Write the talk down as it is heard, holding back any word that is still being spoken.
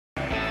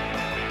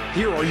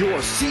Here are your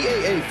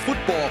CAA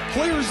Football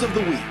Players of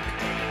the Week.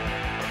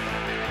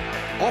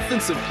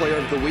 Offensive Player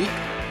of the Week,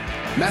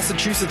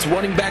 Massachusetts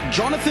running back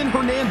Jonathan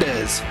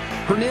Hernandez.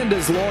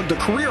 Hernandez logged a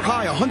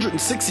career-high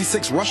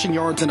 166 rushing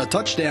yards and a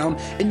touchdown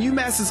in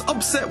UMass's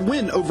upset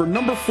win over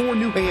number 4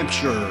 New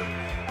Hampshire.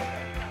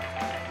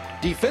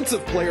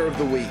 Defensive Player of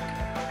the Week,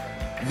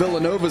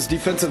 Villanova's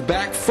defensive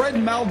back Fred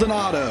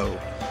Maldonado.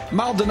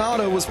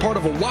 Maldonado was part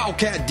of a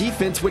Wildcat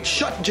defense which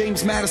shut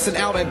James Madison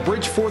out at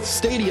Bridgeforth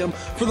Stadium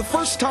for the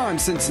first time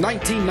since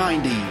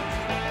 1990.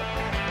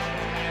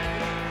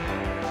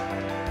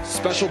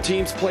 Special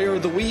Teams Player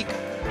of the Week,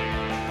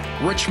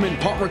 Richmond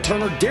punt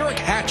returner Derek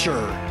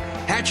Hatcher.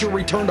 Hatcher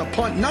returned a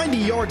punt 90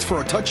 yards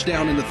for a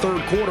touchdown in the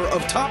third quarter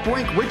of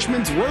top-ranked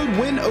Richmond's road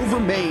win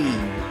over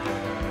Maine.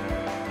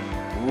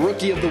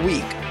 Rookie of the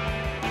Week,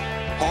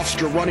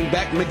 Hofstra running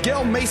back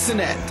Miguel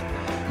Masonette.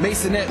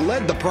 Masonette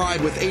led the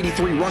Pride with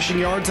 83 rushing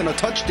yards and a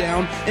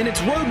touchdown in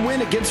its road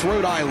win against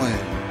Rhode Island.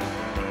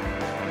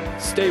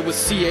 Stay with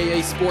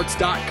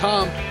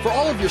CAAsports.com for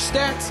all of your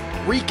stats,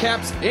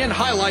 recaps, and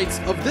highlights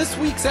of this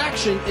week's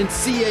action in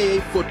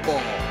CAA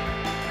football.